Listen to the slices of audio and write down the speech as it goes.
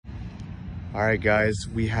All right, guys,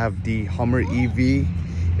 we have the Hummer EV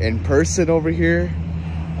in person over here.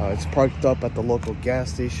 It's parked up at the local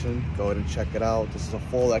gas station. Go ahead and check it out. This is a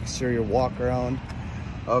full exterior walk around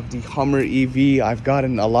of the Hummer EV. I've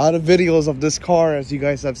gotten a lot of videos of this car, as you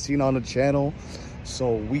guys have seen on the channel.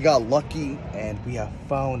 So we got lucky and we have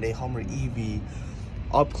found a Hummer EV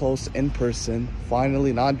up close in person.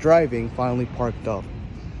 Finally, not driving, finally parked up.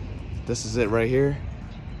 This is it right here.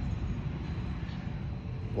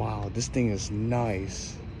 Wow, this thing is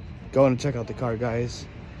nice. Go and check out the car, guys.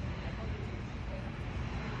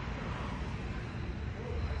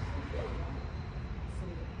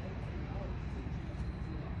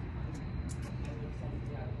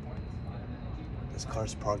 This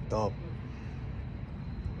car's parked up.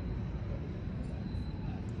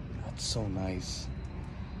 That's so nice.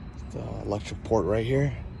 The electric port right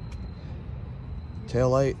here. Tail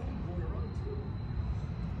light.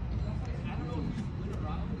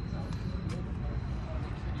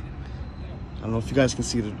 I don't know if you guys can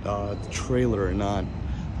see the trailer or not,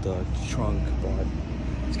 the trunk, but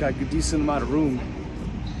it's got a decent amount of room.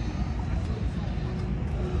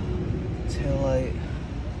 Tail light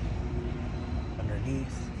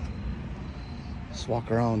underneath. Just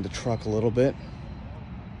walk around the truck a little bit.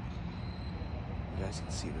 You guys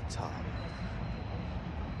can see the top.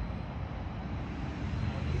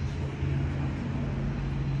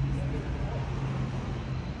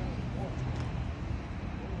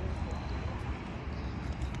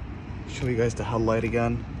 Show you guys the headlight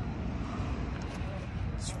again.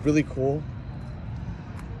 It's really cool.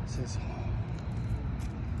 It says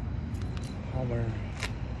Hummer.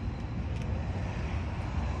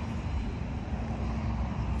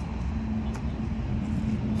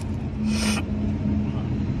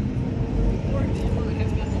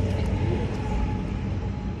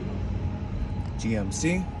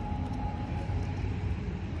 GMC.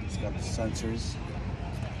 It's got the sensors.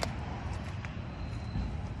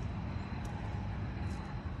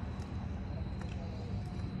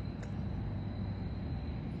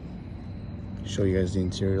 Show you guys the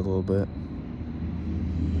interior a little bit.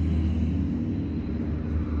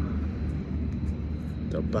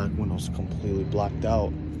 The back window's completely blacked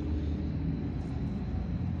out.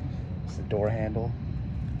 It's the door handle.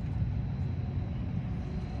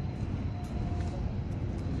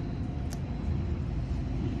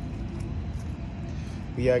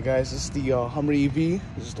 But yeah, guys, this is the Hummer EV.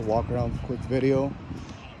 This is the walk around quick video.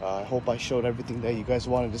 I hope I showed everything that you guys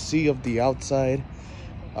wanted to see of the outside.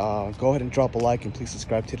 Go ahead and drop a like and please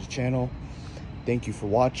subscribe to the channel. Thank you for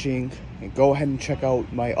watching, and go ahead and check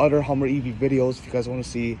out my other Hummer EV videos. If you guys want to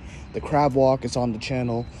see the crab walk, it's on the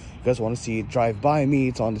channel. If you guys want to see drive by me,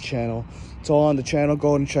 it's on the channel. It's all on the channel. Go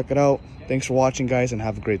ahead and check it out. Thanks for watching, guys, and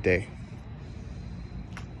have a great day.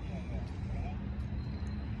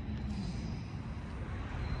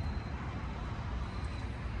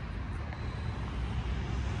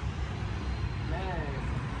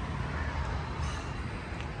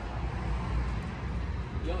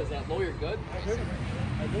 Yo, is that lawyer good? I heard it.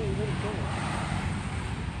 I really heard it going.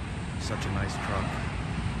 Such a nice truck.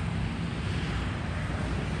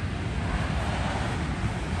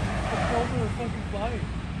 The cars were fucking flying.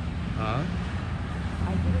 Huh?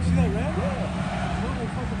 See that red? Yeah.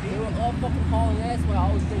 They were all fucking hauling ass when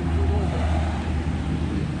I was saying pulled over.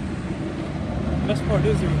 The best part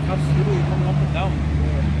is there were cops literally coming up and down.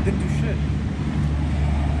 Didn't do shit.